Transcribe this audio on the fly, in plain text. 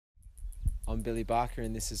I'm Billy Barker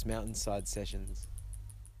and this is Mountainside Sessions.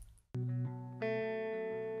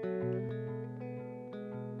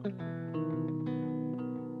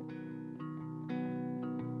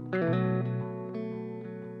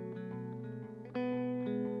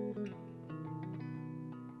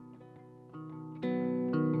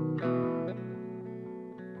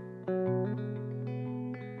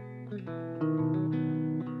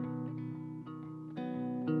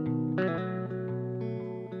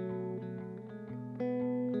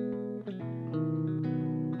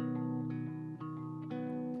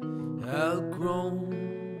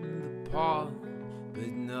 Outgrown the park, but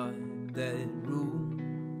not that room.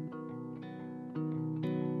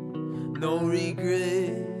 No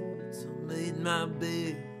regrets, I made my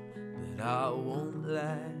bed, but I won't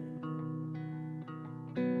lie.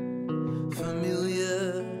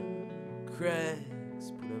 Familiar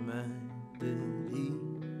cracks, put a mind at ease.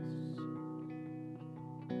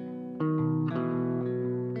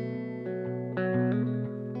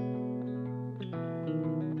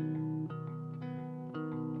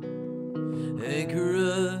 Anchor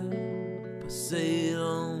up, I sail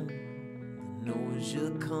on, the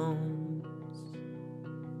nausea comes,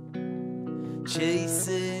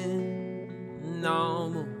 chasing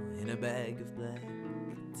normal in a bag of black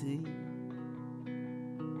tea,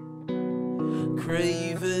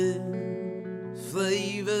 craving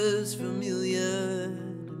flavors familiar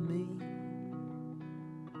to me.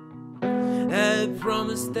 I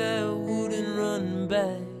promised I wouldn't run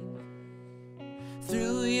back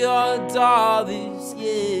through your door this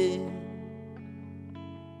year.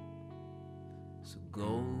 So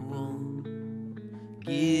go on,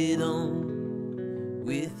 get on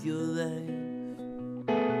with your life.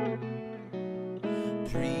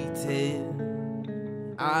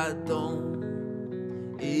 Pretend I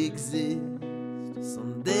don't exist.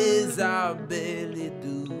 Some days I barely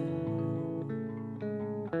do.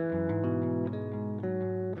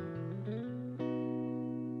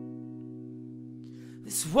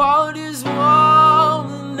 This world is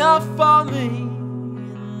warm enough for me,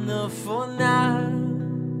 enough for now.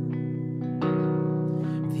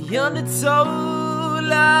 The undertow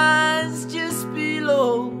lies just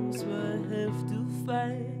below, so I have to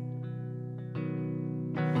fight.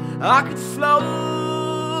 I could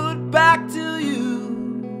float back to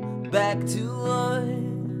you, back to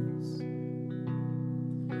us,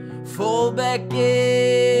 fall back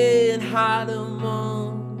in, hide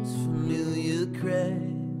amongst familiar cracks.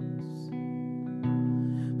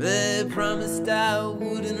 But I promised I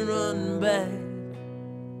wouldn't run back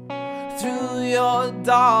through your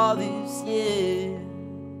door this year.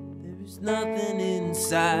 There's nothing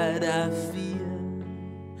inside I fear,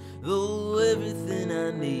 though everything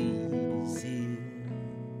I need is here.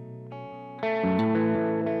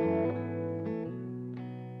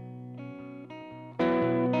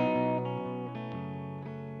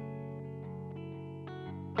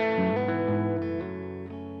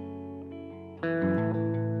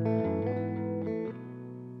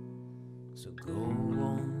 So go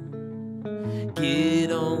on,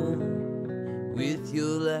 get on with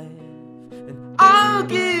your life, and I'll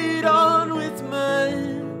get on with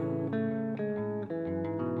mine.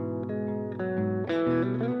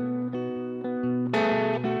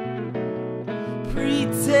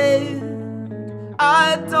 Pretend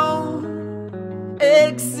I don't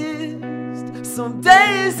exist. Some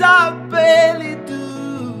days I barely do.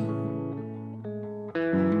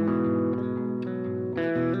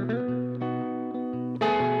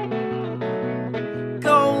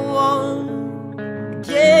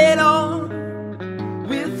 Get on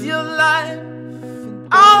with your life, and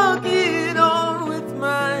I'll get on with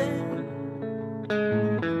mine.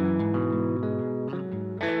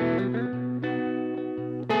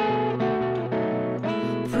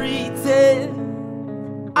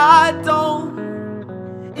 Pretend I don't